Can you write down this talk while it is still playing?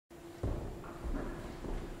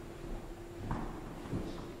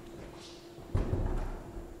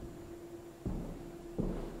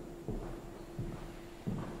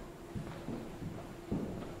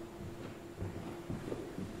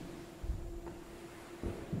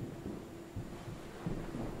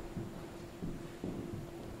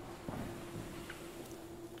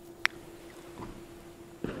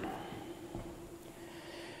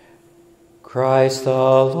Christ the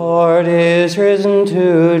Lord is risen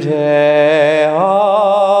today. Alleluia.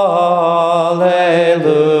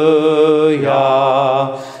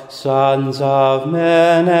 Sons of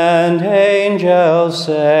men and angels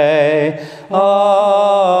say, Alleluia.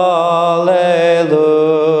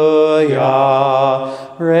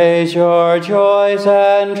 Raise your joys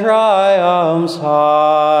and triumphs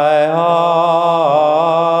high.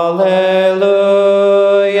 Alleluia.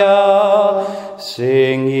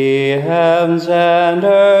 Sing, ye heavens and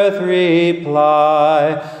earth,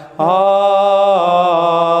 reply, Alleluia.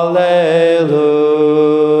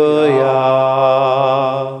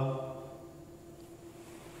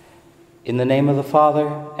 In the name of the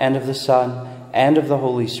Father, and of the Son, and of the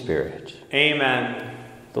Holy Spirit. Amen.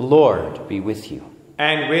 The Lord be with you.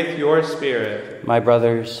 And with your spirit. My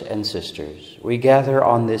brothers and sisters, we gather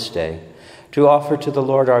on this day to offer to the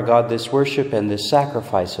Lord our God this worship and this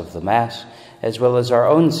sacrifice of the Mass, as well as our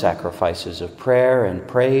own sacrifices of prayer and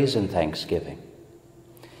praise and thanksgiving.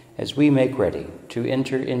 As we make ready to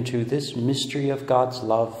enter into this mystery of God's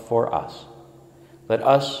love for us, let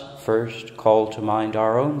us first call to mind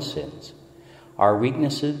our own sins, our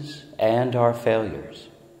weaknesses, and our failures,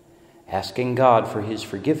 asking God for his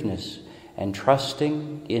forgiveness and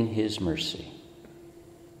trusting in his mercy.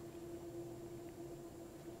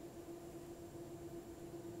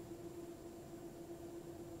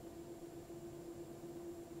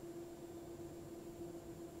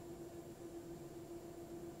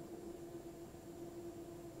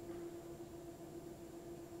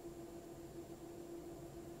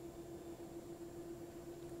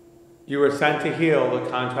 You were sent to heal the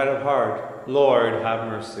contrite of heart. Lord, have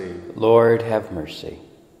mercy. Lord, have mercy.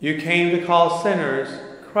 You came to call sinners.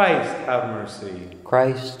 Christ, have mercy.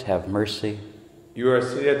 Christ, have mercy. You are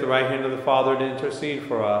seated at the right hand of the Father to intercede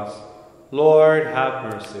for us. Lord,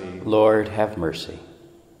 have mercy. Lord, have mercy.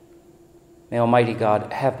 May Almighty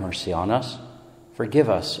God have mercy on us, forgive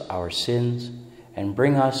us our sins, and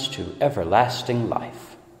bring us to everlasting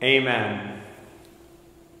life. Amen.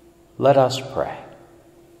 Let us pray.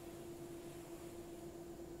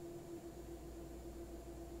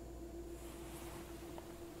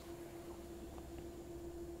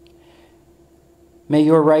 May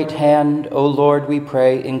your right hand, O Lord, we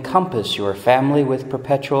pray, encompass your family with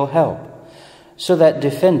perpetual help, so that,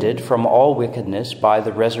 defended from all wickedness by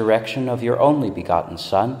the resurrection of your only begotten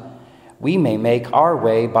Son, we may make our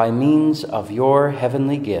way by means of your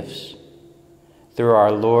heavenly gifts. Through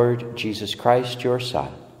our Lord Jesus Christ, your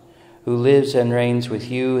Son, who lives and reigns with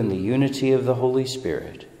you in the unity of the Holy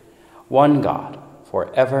Spirit, one God,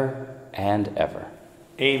 forever and ever.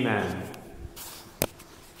 Amen.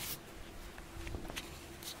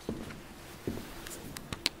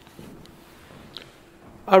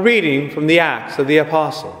 A reading from the Acts of the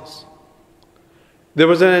Apostles. There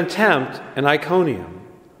was an attempt in Iconium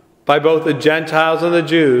by both the Gentiles and the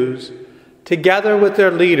Jews, together with their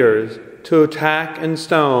leaders, to attack and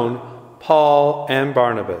stone Paul and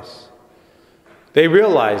Barnabas. They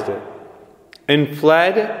realized it and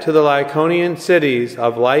fled to the Lycaonian cities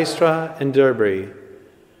of Lystra and Derbe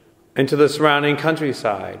and to the surrounding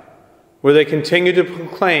countryside, where they continued to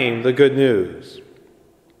proclaim the good news.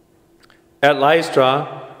 At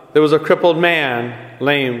Lystra, there was a crippled man,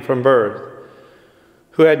 lame from birth,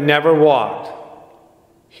 who had never walked.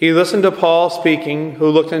 He listened to Paul speaking, who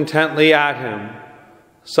looked intently at him,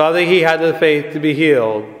 saw that he had the faith to be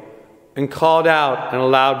healed, and called out in a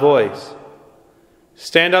loud voice,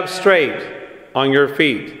 "Stand up straight on your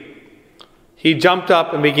feet." He jumped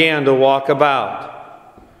up and began to walk about.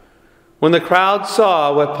 When the crowd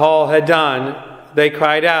saw what Paul had done, they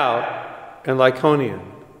cried out in Lycaonian,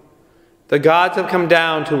 "The gods have come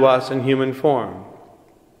down to us in human form."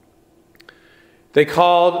 They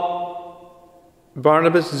called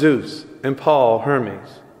Barnabas Zeus and Paul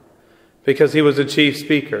Hermes, because he was the chief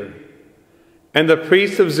speaker. And the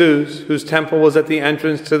priests of Zeus, whose temple was at the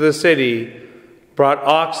entrance to the city, brought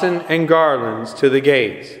oxen and garlands to the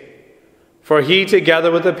gates, for he, together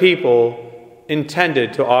with the people,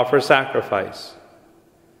 intended to offer sacrifice.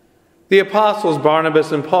 The apostles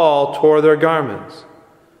Barnabas and Paul tore their garments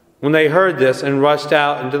when they heard this and rushed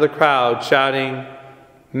out into the crowd, shouting,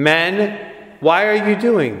 "Men, why are you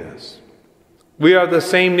doing this? We are of the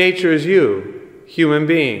same nature as you, human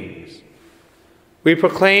beings. We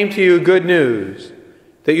proclaim to you good news,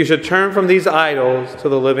 that you should turn from these idols to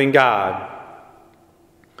the living God,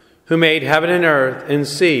 who made heaven and earth and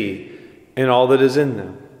sea and all that is in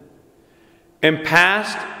them. In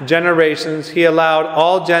past generations he allowed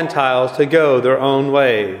all Gentiles to go their own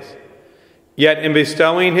ways. Yet in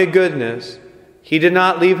bestowing his goodness, he did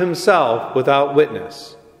not leave himself without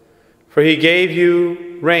witness. For he gave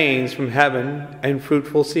you rains from heaven and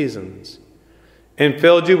fruitful seasons, and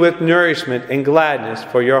filled you with nourishment and gladness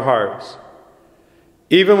for your hearts.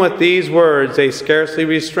 Even with these words, they scarcely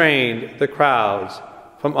restrained the crowds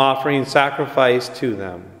from offering sacrifice to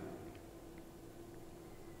them.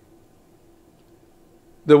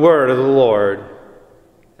 The word of the Lord.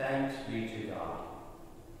 Thanks be to God.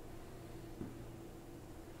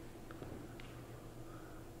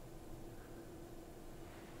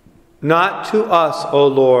 Not to us, O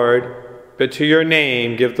Lord, but to your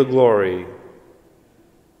name give the glory.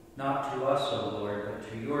 Not to us, O Lord, but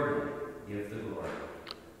to your name give the glory.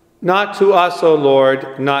 Not to us, O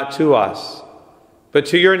Lord, not to us, but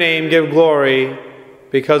to your name give glory,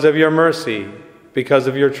 because of your mercy, because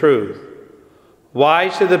of your truth. Why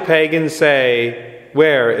should the pagans say,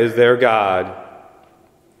 "Where is their God?"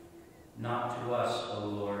 Not to us, O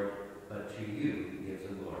Lord, but to you give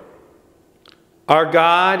the glory. Our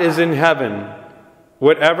God is in heaven.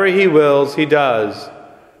 Whatever he wills, he does.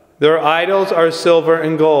 Their idols are silver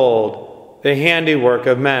and gold, the handiwork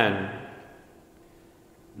of men.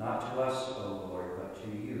 Not to us, O Lord, but to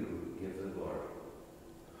you give the glory.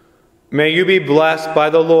 May you be blessed by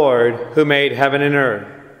the Lord, who made heaven and earth.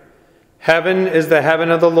 Heaven is the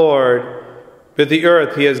heaven of the Lord, but the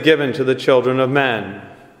earth he has given to the children of men.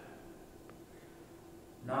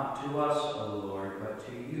 Not to us, O Lord, but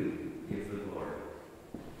to you give the glory.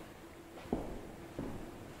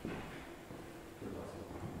 The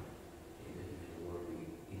Lord be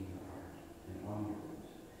in your heart and on your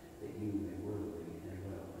lips, that you may worthily and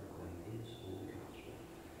well proclaim his holy gospel.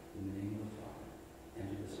 In the name of the Father, and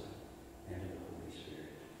of the Son, and of the Holy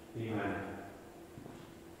Spirit. Amen.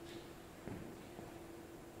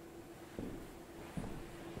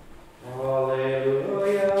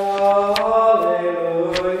 Alleluia,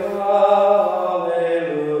 alleluia, alleluia.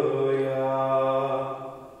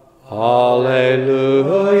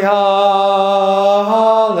 Alleluia,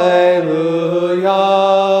 alleluia,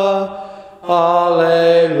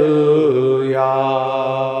 alleluia.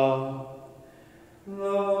 The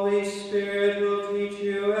Holy Spirit will teach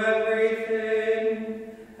you everything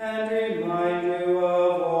and remind you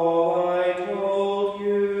of all I told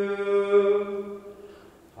you.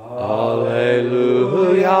 Alleluia,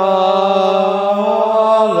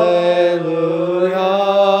 alleluia,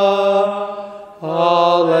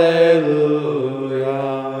 alleluia.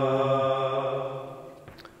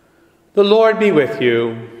 The Lord be with you.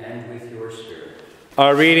 And with your spirit.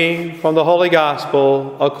 A reading from the Holy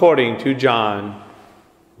Gospel according to John.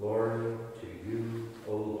 Glory to you,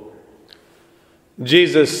 O Lord.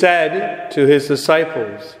 Jesus said to his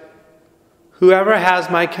disciples, "Whoever has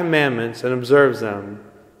my commandments and observes them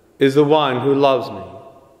is the one who loves me.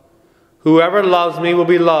 Whoever loves me will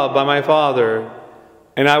be loved by my Father,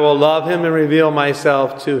 and I will love him and reveal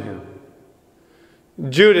myself to him."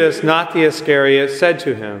 Judas, not the Iscariot, said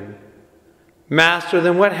to him, "Master,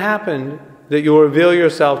 then what happened that you will reveal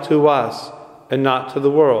yourself to us and not to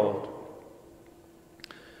the world?"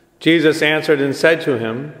 Jesus answered and said to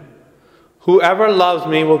him, "Whoever loves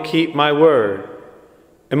me will keep my word,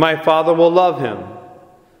 and my Father will love him,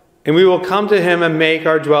 and we will come to him and make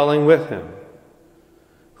our dwelling with him.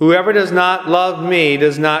 Whoever does not love me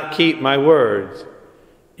does not keep my words.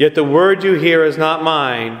 Yet the word you hear is not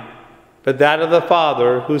mine, but that of the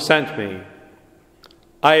Father who sent me.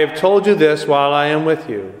 I have told you this while I am with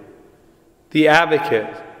you. The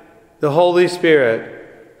Advocate, the Holy Spirit,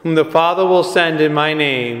 whom the Father will send in my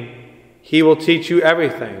name, he will teach you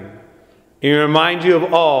everything and remind you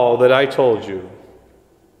of all that I told you."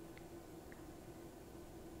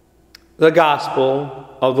 The Gospel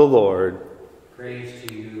of the Lord. Praise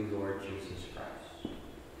to you, Lord Jesus Christ.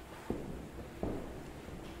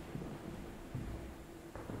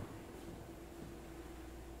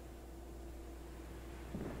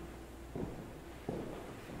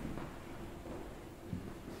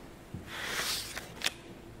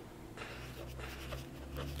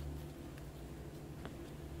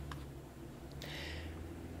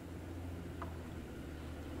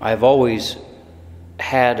 I've always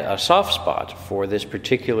had a soft spot for this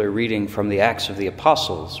particular reading from the Acts of the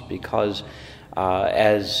Apostles because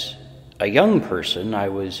as a young person I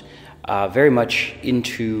was very much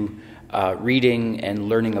into reading and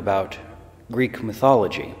learning about Greek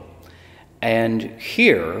mythology. And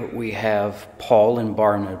here we have Paul and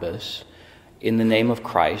Barnabas in the name of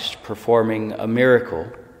Christ performing a miracle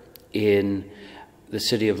in the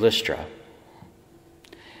city of Lystra.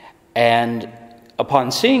 And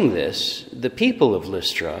upon seeing this, the people of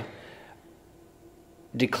Lystra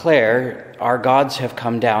declare, "Our gods have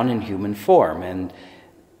come down in human form," and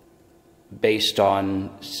based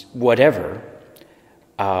on whatever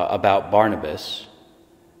about Barnabas,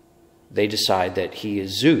 they decide that he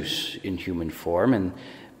is Zeus in human form, and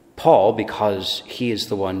Paul, because he is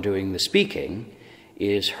the one doing the speaking,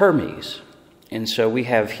 is Hermes. And so we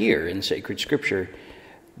have here in sacred scripture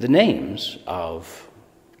the names of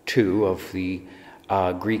two of the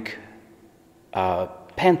Greek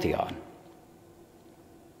pantheon.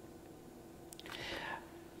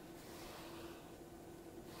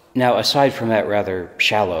 Now, aside from that rather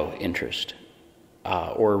shallow interest,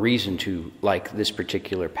 or a reason to like this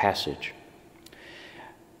particular passage,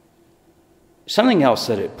 something else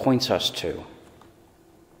that it points us to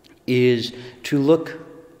is to look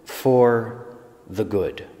for the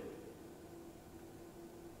good.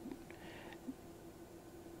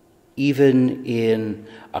 Even in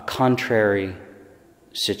a contrary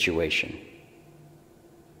situation.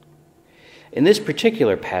 In this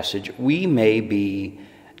particular passage, we may be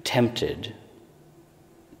tempted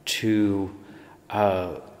to,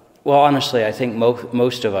 honestly, I think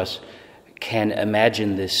most of us can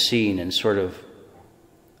imagine this scene and sort of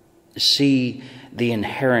see the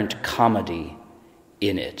inherent comedy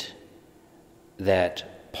in it,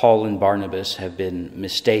 that Paul and Barnabas have been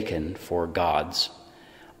mistaken for gods,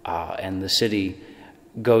 and the city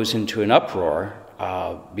goes into an uproar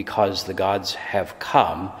because the gods have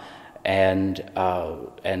come, and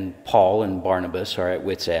Paul and Barnabas are at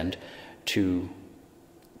wit's end to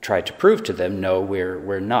try to prove to them, no,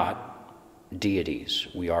 we're not deities.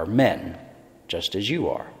 We are men, just as you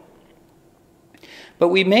are. But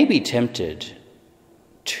we may be tempted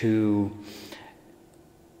to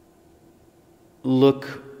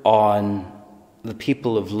look on the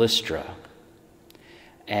people of Lystra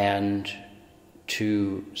and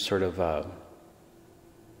to sort of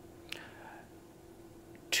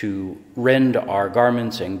to rend our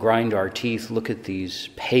garments and grind our teeth, look at these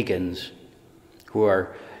pagans who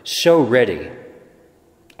are so ready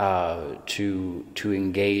to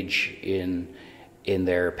engage in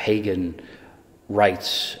their pagan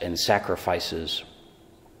rites and sacrifices,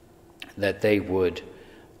 that they would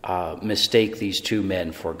mistake these two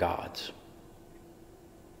men for gods.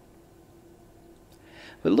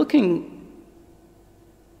 But looking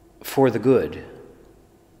for the good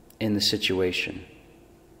in the situation,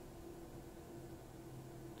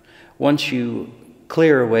 once you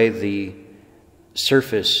clear away the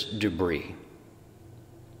surface debris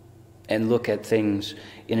and look at things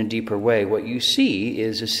in a deeper way, what you see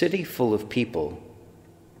is a city full of people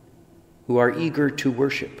who are eager to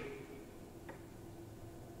worship.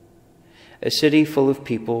 A city full of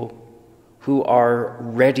people who are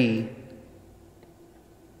ready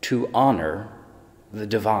to honor the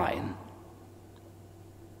divine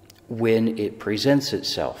when it presents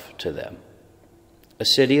itself to them. A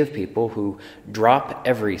city of people who drop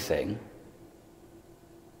everything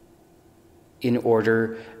in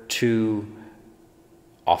order to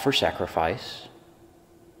offer sacrifice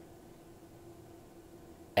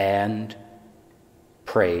and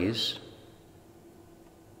praise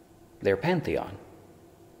their pantheon.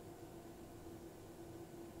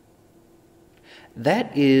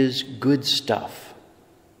 That is good stuff.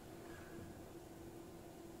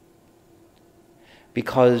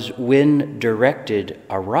 Because when directed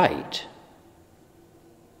aright,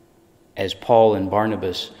 as Paul and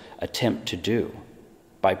Barnabas attempt to do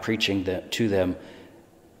by preaching to them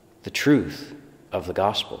the truth of the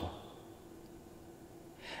gospel,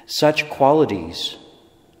 such qualities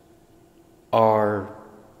are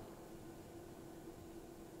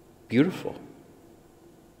beautiful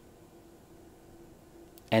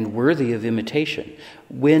and worthy of imitation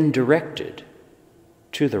when directed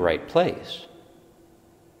to the right place.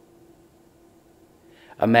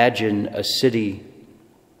 Imagine a city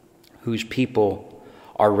whose people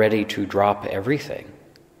are ready to drop everything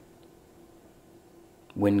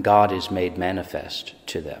when God is made manifest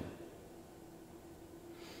to them,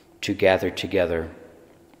 to gather together,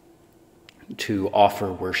 to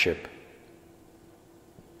offer worship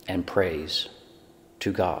and praise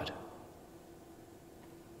to God.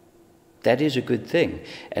 That is a good thing.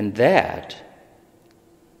 And that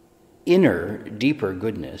inner, deeper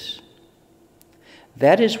goodness,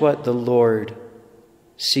 that is what the Lord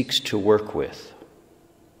seeks to work with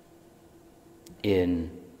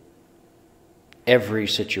in every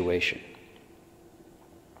situation.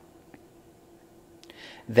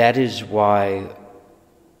 That is why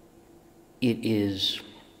it is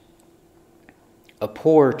a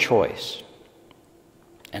poor choice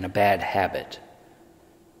and a bad habit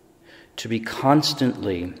to be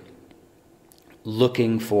constantly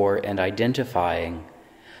looking for and identifying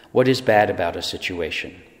what is bad about a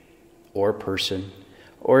situation or person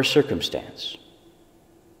or circumstance.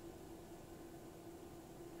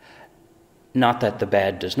 Not that the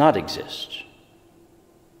bad does not exist.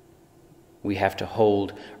 We have to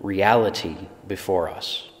hold reality before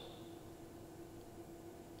us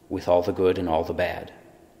with all the good and all the bad.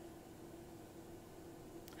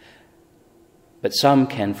 But some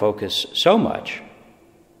can focus so much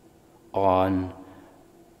on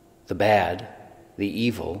the bad, the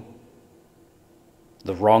evil,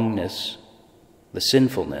 the wrongness, the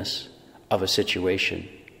sinfulness of a situation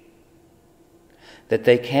that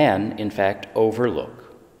they can, in fact,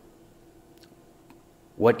 overlook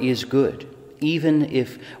what is good, even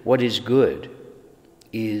if what is good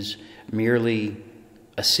is merely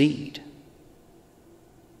a seed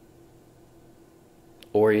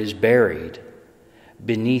or is buried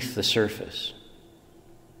beneath the surface.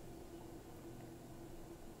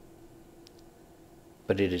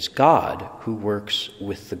 But it is God who works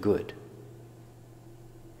with the good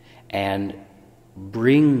and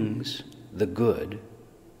brings the good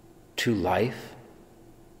to life,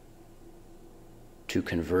 to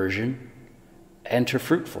conversion, and to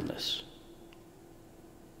fruitfulness.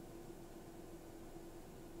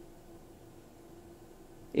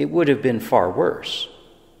 It would have been far worse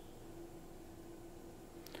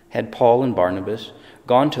had Paul and Barnabas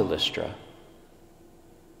gone to Lystra,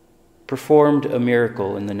 performed a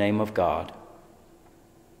miracle in the name of God,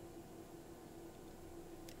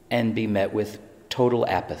 and be met with total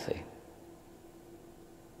apathy.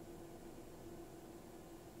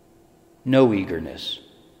 No eagerness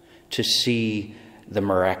to see the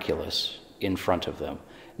miraculous in front of them.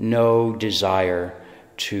 No desire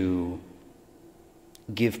to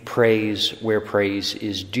give praise where praise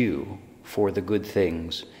is due for the good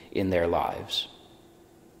things in their lives.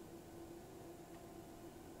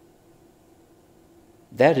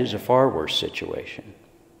 That is a far worse situation.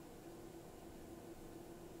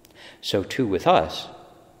 So too with us.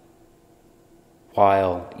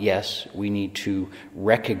 While, yes, we need to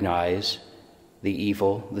recognize the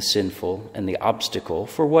evil, the sinful, and the obstacle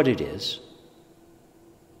for what it is,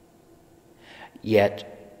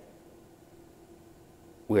 yet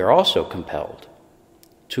we are also compelled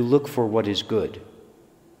to look for what is good,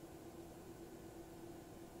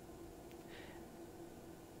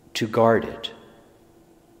 to guard it,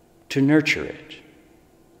 to nurture it,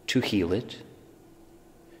 to heal it,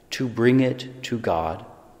 to bring it to God,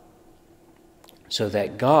 so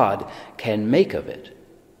that God can make of it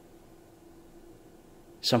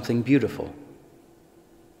something beautiful,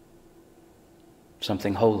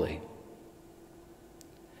 something holy,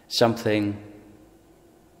 something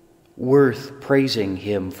worth praising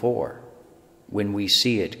Him for when we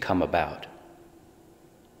see it come about.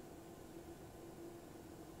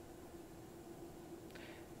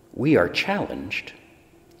 We are challenged,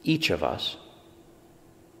 each of us,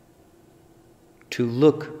 to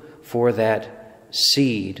look for that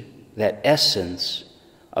seed, that essence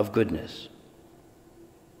of goodness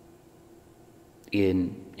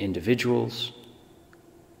in individuals,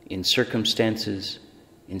 in circumstances,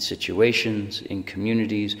 in situations, in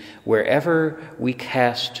communities, wherever we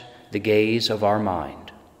cast the gaze of our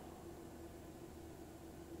mind.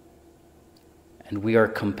 And we are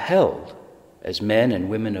compelled, as men and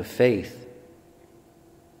women of faith,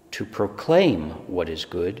 to proclaim what is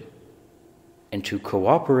good and to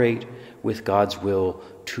cooperate with God's will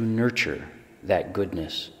to nurture that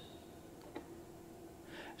goodness,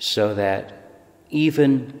 so that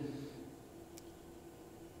even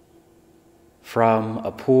from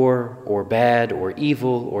a poor or bad or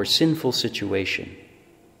evil or sinful situation,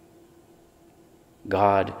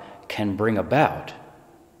 God can bring about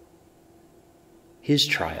His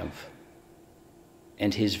triumph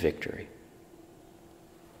and His victory.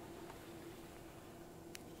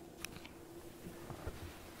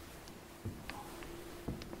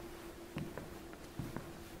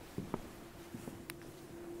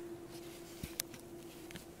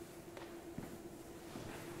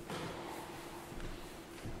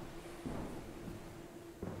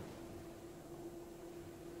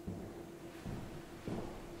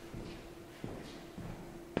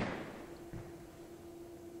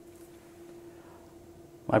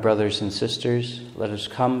 My brothers and sisters, let us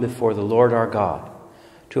come before the Lord our God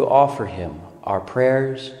to offer Him our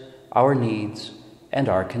prayers, our needs, and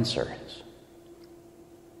our concerns.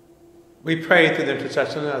 We pray through the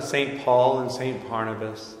intercession of St. Paul and St.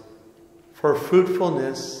 Barnabas for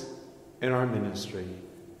fruitfulness in our ministry,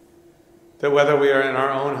 that whether we are in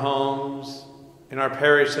our own homes, in our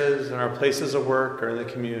parishes, in our places of work, or in the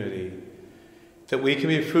community, that we can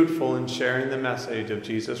be fruitful in sharing the message of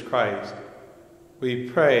Jesus Christ. We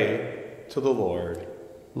pray to the Lord.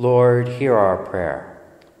 Lord, hear our prayer.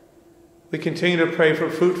 We continue to pray for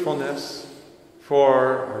fruitfulness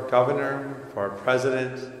for our governor, for our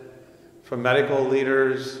president, for medical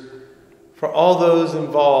leaders, for all those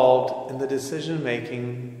involved in the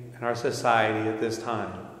decision-making in our society at this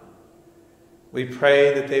time. We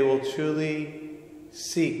pray that they will truly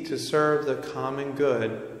seek to serve the common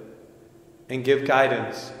good and give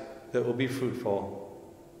guidance that will be fruitful.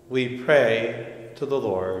 We pray to the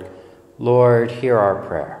Lord. Lord, hear our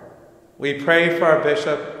prayer. We pray for our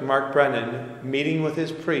Bishop Mark Brennan meeting with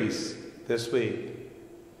his priests this week.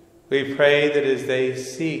 We pray that as they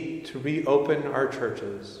seek to reopen our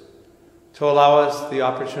churches, to allow us the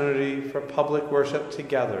opportunity for public worship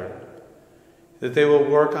together, that they will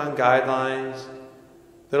work on guidelines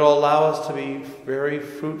that will allow us to be very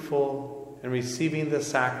fruitful in receiving the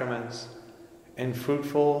sacraments and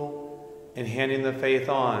fruitful in handing the faith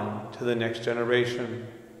on to the next generation.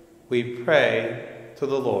 We pray to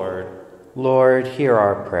the Lord. Lord, hear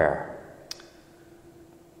our prayer.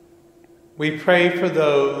 We pray for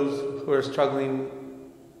those who are struggling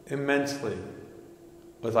immensely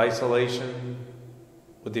with isolation,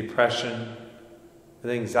 with depression,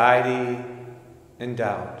 with anxiety and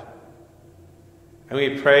doubt. And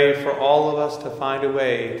we pray for all of us to find a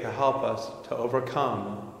way to help us to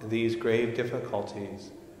overcome these grave difficulties.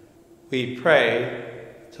 We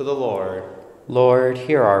pray to the Lord. Lord,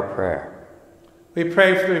 hear our prayer. We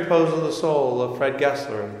pray for the repose of the soul of Fred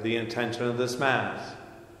Gessler, the intention of this Mass.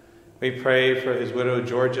 We pray for his widow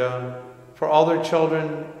Georgia, for all their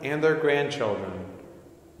children and their grandchildren.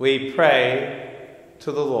 We pray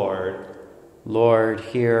to the Lord. Lord,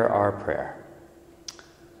 hear our prayer.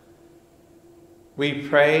 We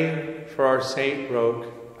pray for our St. Roque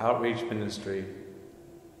Outreach Ministry,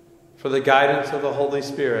 for the guidance of the Holy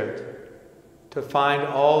Spirit, to find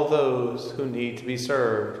all those who need to be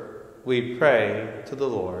served. We pray to the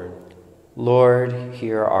Lord. Lord,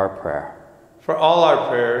 hear our prayer. For all our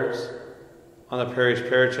prayers on the parish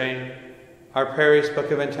prayer chain, our parish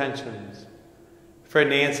book of intentions, for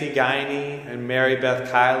Nancy Guiney and Mary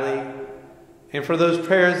Beth Kiley, and for those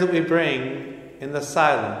prayers that we bring in the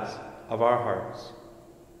silence of our hearts.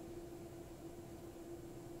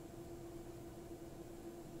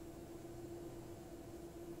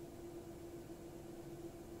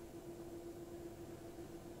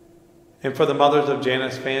 And for the mothers of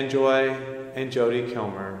Janice Fanjoy and Jody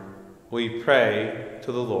Kilmer, we pray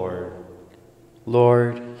to the Lord.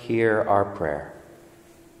 Lord, hear our prayer.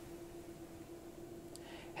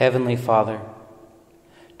 Heavenly Father,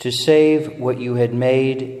 to save what you had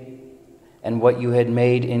made and what you had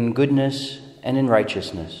made in goodness and in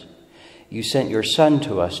righteousness, you sent your Son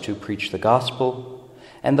to us to preach the gospel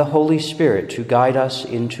and the Holy Spirit to guide us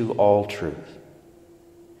into all truth.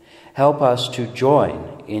 Help us to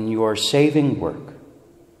join in your saving work,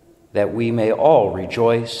 that we may all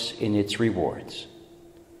rejoice in its rewards.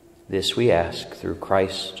 This we ask through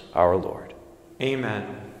Christ our Lord.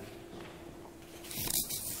 Amen.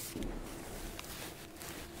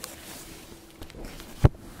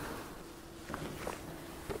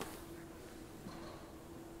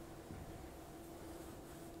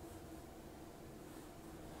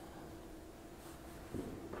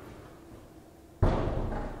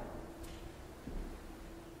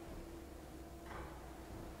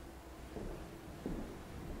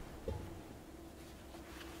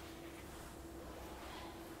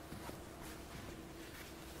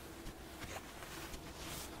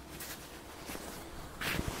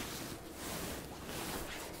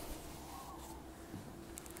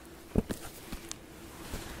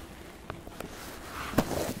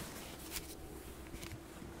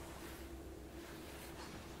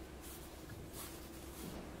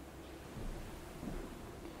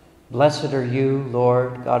 Blessed are you,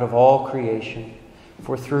 Lord, God of all creation,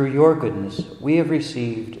 for through your goodness we have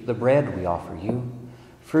received the bread we offer you,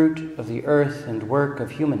 fruit of the earth and work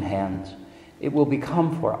of human hands. It will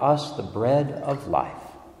become for us the bread of life.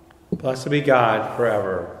 Blessed be God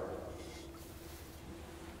forever.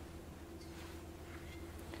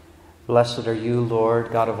 Blessed are you,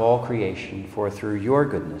 Lord, God of all creation, for through your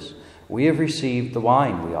goodness we have received the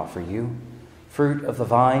wine we offer you, fruit of the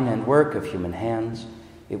vine and work of human hands.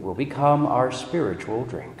 It will become our spiritual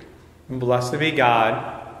drink. And blessed be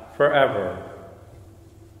God forever.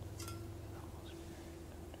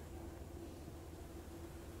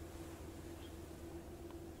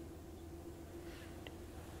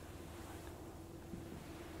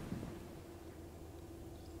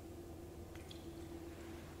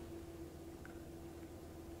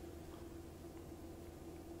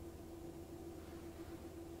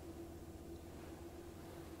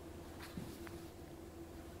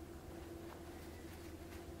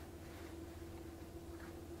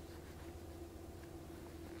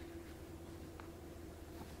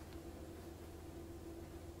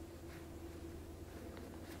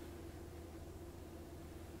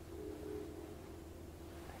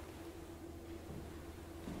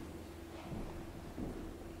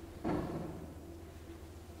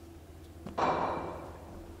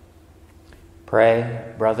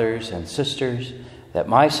 Pray, brothers and sisters, that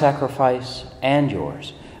my sacrifice and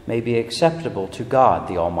yours may be acceptable to God,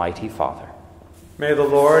 the Almighty Father. May the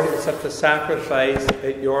Lord accept the sacrifice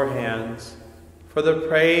at your hands for the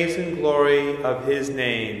praise and glory of his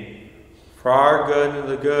name, for our good and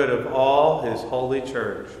the good of all his holy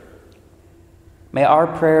church. May our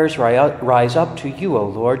prayers rise up to you, O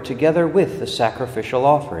Lord, together with the sacrificial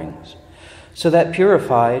offerings, so that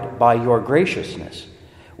purified by your graciousness,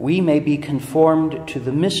 we may be conformed to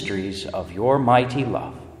the mysteries of your mighty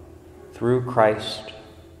love. Through Christ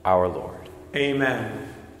our Lord. Amen.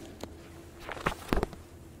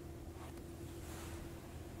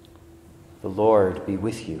 The Lord be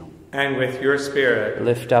with you. And with your spirit.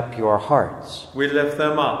 Lift up your hearts. We lift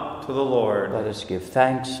them up to the Lord. Let us give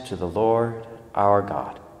thanks to the Lord our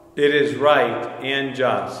God. It is right and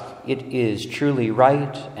just. It is truly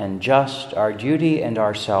right and just, our duty and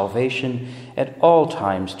our salvation, at all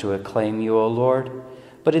times to acclaim you, O Lord,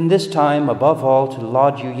 but in this time, above all, to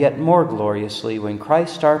laud you yet more gloriously when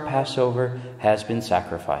Christ our Passover has been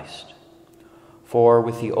sacrificed. For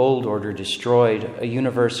with the old order destroyed, a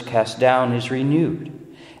universe cast down is renewed,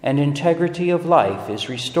 and integrity of life is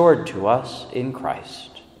restored to us in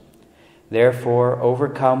Christ. Therefore,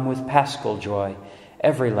 overcome with paschal joy,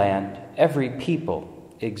 every land, every people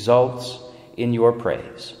exults in your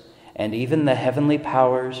praise, and even the heavenly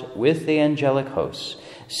powers with the angelic hosts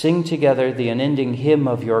sing together the unending hymn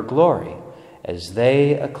of your glory as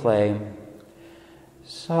they acclaim,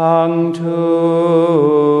 Sanctus,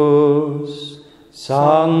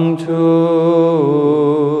 Sanctus,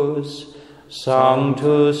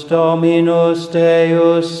 Sanctus Dominus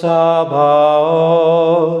Deus Sabaoth,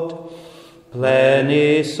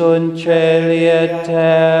 pleni sunt caeli et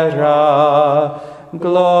terra,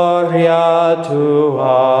 gloria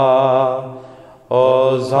tua.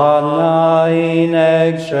 Hosanna in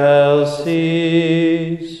excelsis,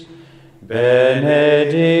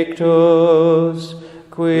 benedictus,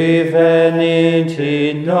 qui venit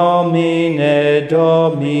in nomine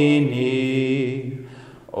Domini.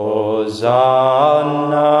 Hosanna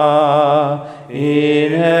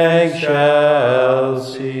in excelsis.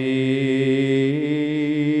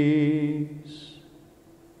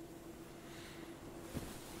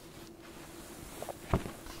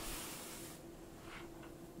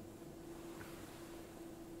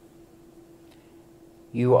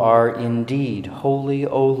 You are indeed holy,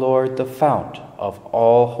 O Lord, the fount of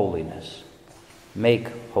all holiness. Make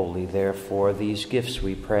holy, therefore, these gifts,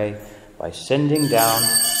 we pray, by sending down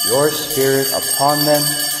your Spirit upon them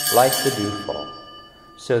like the dewfall,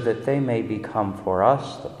 so that they may become for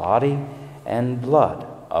us the body and blood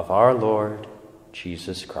of our Lord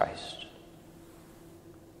Jesus Christ.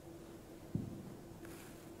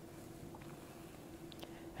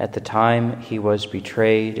 At the time he was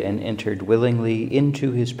betrayed and entered willingly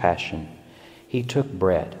into his passion, he took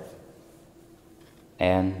bread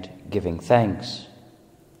and, giving thanks,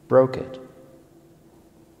 broke it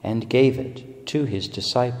and gave it to his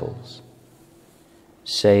disciples,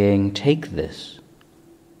 saying, Take this,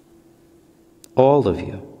 all of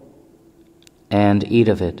you, and eat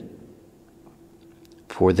of it,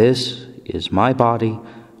 for this is my body,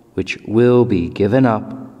 which will be given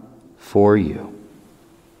up for you.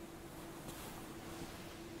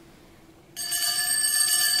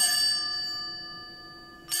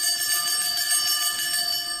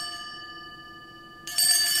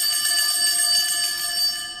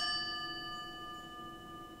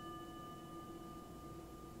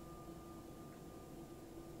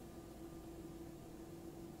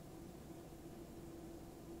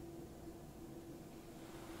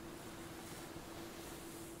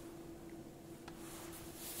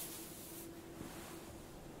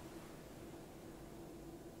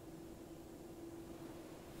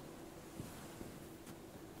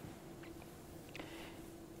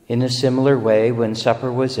 In a similar way, when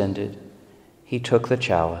supper was ended, he took the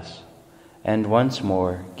chalice, and once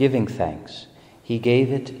more, giving thanks, he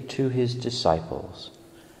gave it to his disciples,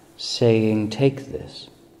 saying, Take this,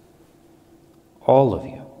 all of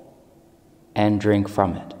you, and drink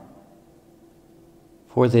from it.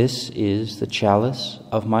 For this is the chalice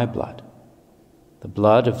of my blood, the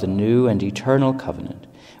blood of the new and eternal covenant,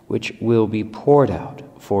 which will be poured out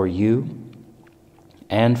for you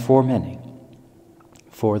and for many,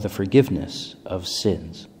 for the forgiveness of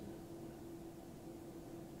sins.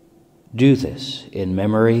 Do this in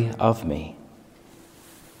memory of me.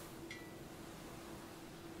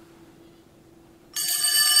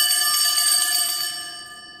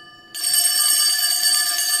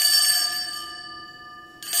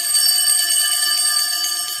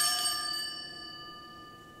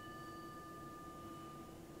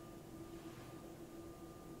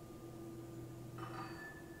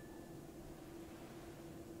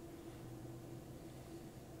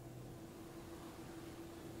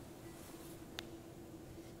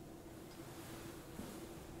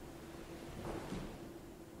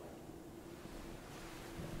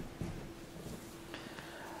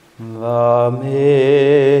 The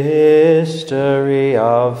mystery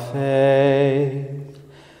of faith.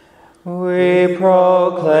 We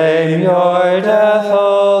proclaim your death,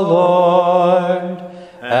 O Lord,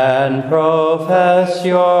 and profess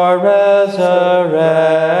your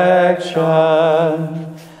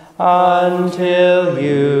resurrection until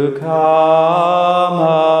you come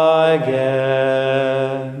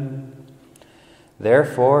again.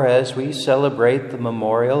 Therefore, as we celebrate the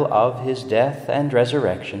memorial of his death and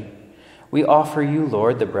resurrection, we offer you,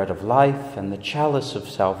 Lord, the bread of life and the chalice of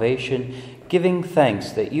salvation, giving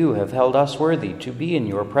thanks that you have held us worthy to be in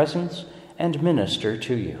your presence and minister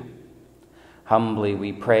to you. Humbly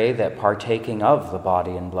we pray that, partaking of the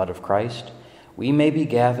body and blood of Christ, we may be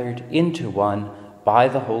gathered into one by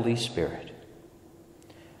the Holy Spirit.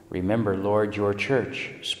 Remember, Lord, your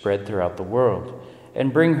church spread throughout the world,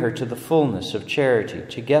 and bring her to the fullness of charity,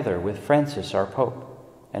 together with Francis our Pope,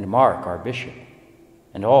 and Mark our Bishop,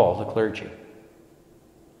 and all the clergy.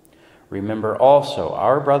 Remember also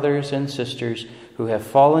our brothers and sisters who have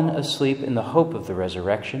fallen asleep in the hope of the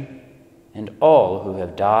resurrection, and all who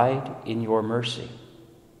have died in your mercy.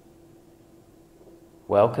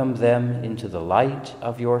 Welcome them into the light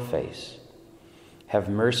of your face. Have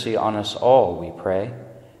mercy on us all, we pray,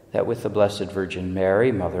 that with the Blessed Virgin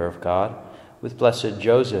Mary, Mother of God, with blessed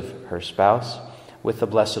Joseph, her spouse, with the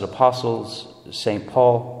blessed apostles, St.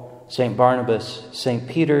 Paul, St. Barnabas, St.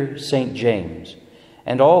 Peter, St. James,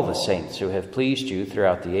 and all the saints who have pleased you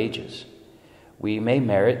throughout the ages, we may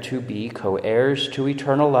merit to be co-heirs to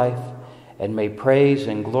eternal life, and may praise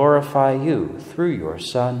and glorify you through your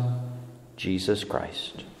Son, Jesus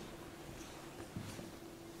Christ.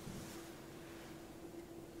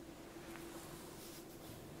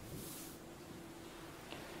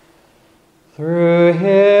 Through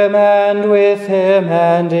him and with him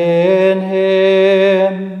and in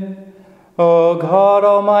him, O God,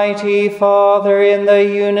 Almighty Father, in the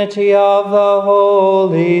unity of the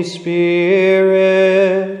Holy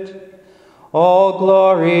Spirit, all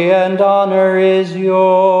glory and honor is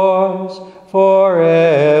yours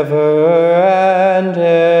forever and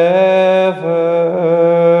ever.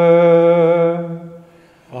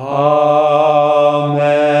 Amen.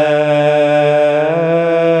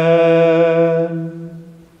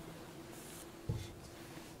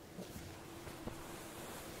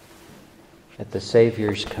 At the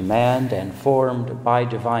Savior's command and formed by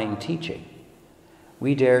divine teaching,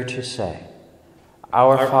 we dare to say,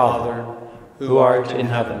 Our Father, who art in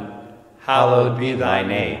heaven, hallowed be thy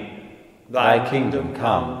name. Thy kingdom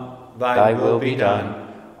come, thy will be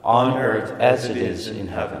done, on earth as it is in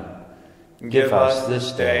heaven. Give us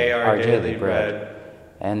this day our daily bread,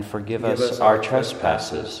 and forgive us our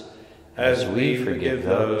trespasses, as we forgive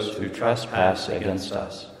those who trespass against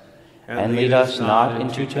us. And lead us not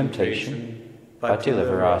into temptation, but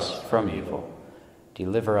deliver us from evil.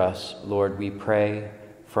 Deliver us, Lord, we pray,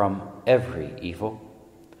 from every evil.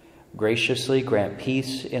 Graciously grant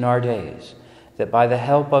peace in our days, that by the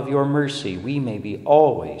help of your mercy we may be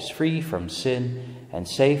always free from sin and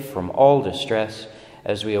safe from all distress,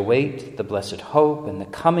 as we await the blessed hope and the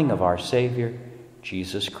coming of our Savior,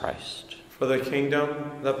 Jesus Christ. For the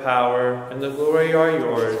kingdom, the power, and the glory are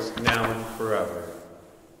yours, now and forever.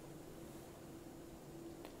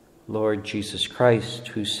 Lord Jesus Christ,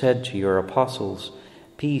 who said to your apostles,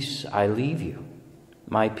 Peace I leave you,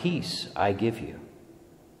 my peace I give you.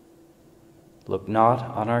 Look not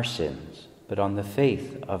on our sins, but on the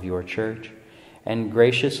faith of your church, and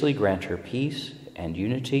graciously grant her peace and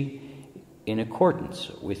unity in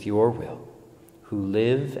accordance with your will, who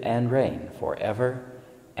live and reign forever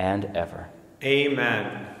and ever.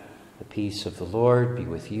 Amen. The peace of the Lord be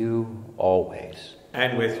with you always.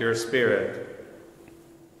 And with your spirit.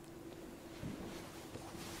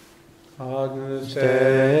 Agnus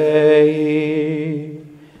Dei,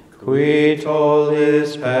 qui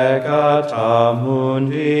tollis peccata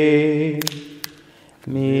mundi,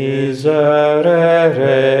 miserere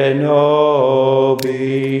nobis.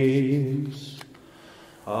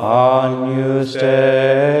 Agnus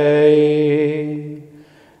Dei,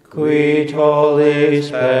 qui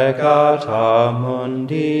tollis peccata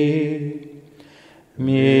mundi,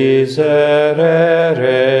 miserere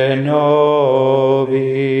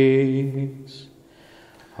nobis.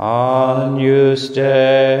 Agnus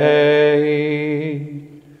Dei,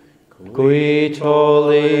 qui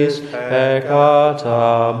tollis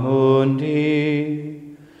peccata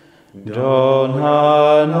mundi,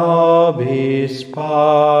 dona nobis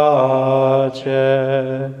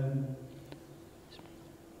pacem.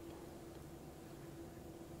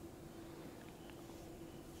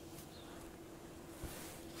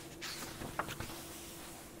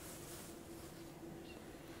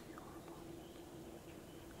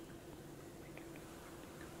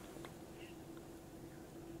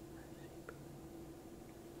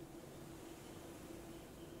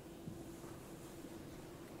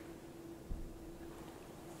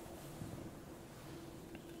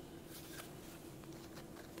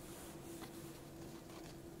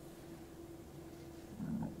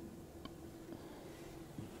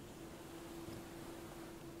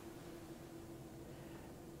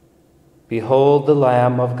 Behold the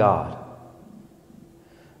Lamb of God.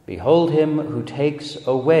 Behold him who takes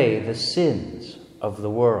away the sins of the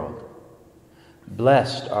world.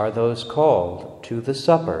 Blessed are those called to the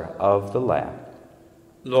supper of the Lamb.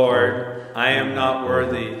 Lord, I am not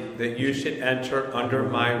worthy that you should enter under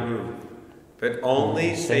my roof, but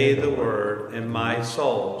only say the word, and my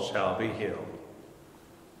soul shall be healed.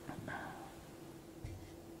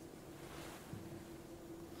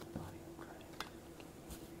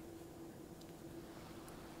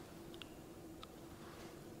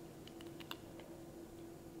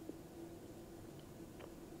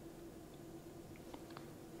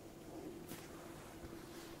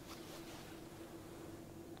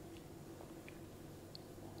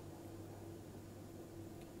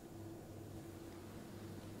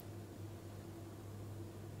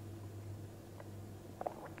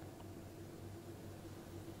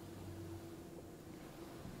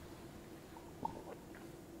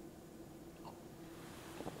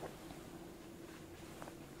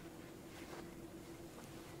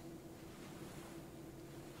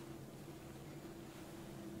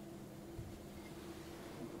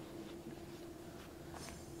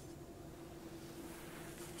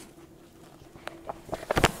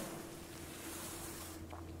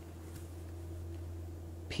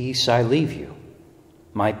 Peace I leave you,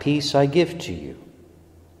 my peace I give to you.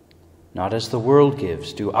 Not as the world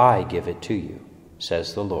gives do I give it to you,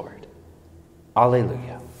 says the Lord.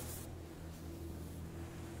 Alleluia.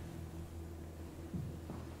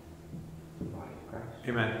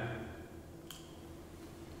 Amen.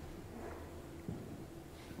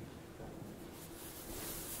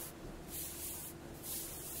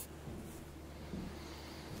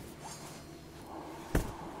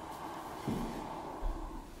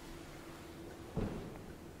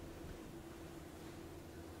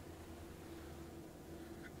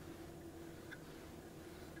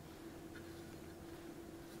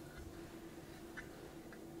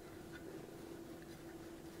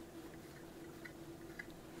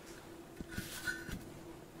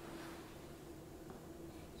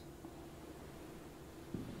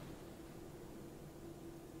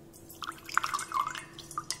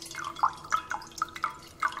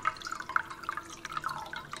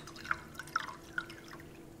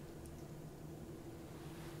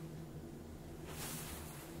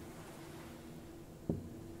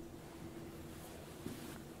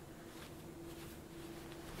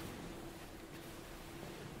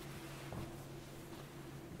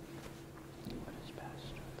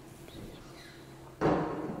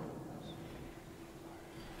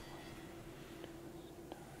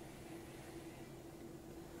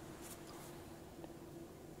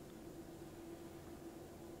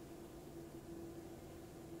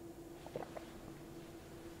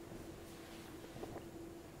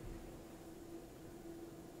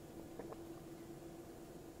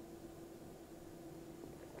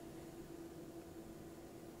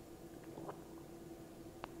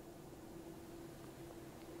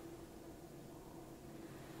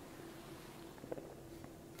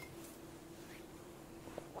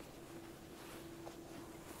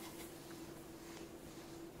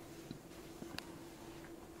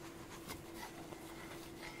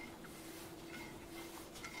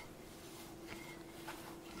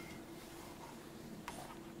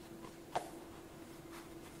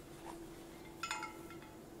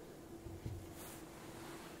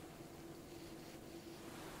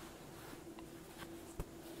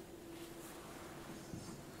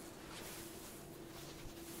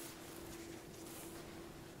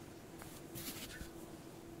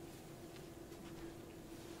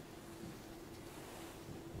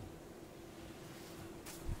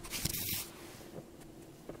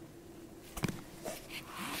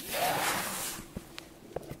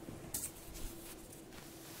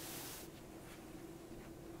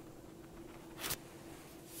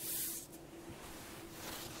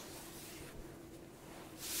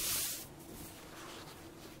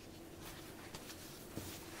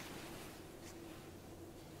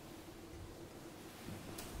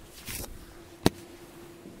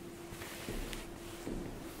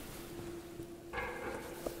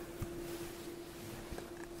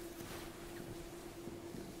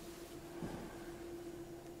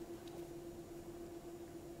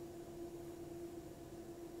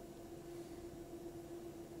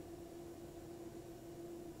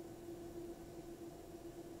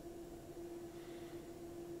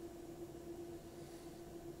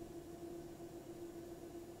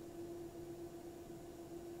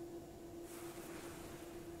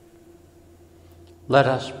 Let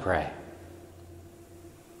us pray.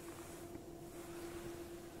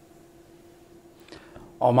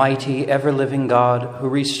 Almighty, ever-living God, who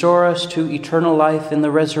restore us to eternal life in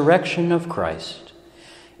the resurrection of Christ,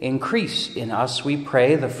 increase in us, we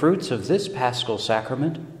pray, the fruits of this Paschal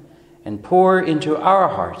sacrament, and pour into our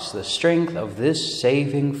hearts the strength of this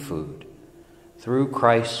saving food. Through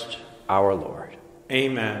Christ our Lord.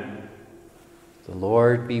 Amen. The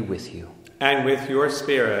Lord be with you. And with your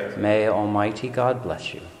spirit. May Almighty God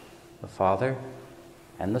bless you, the Father,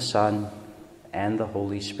 and the Son, and the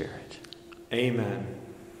Holy Spirit. Amen.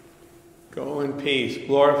 Go in peace,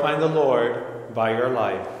 glorifying the Lord by your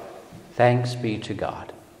life. Thanks be to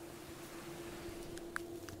God.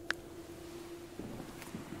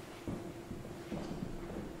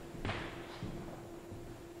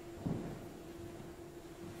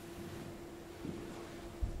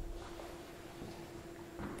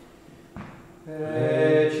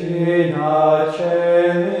 Regina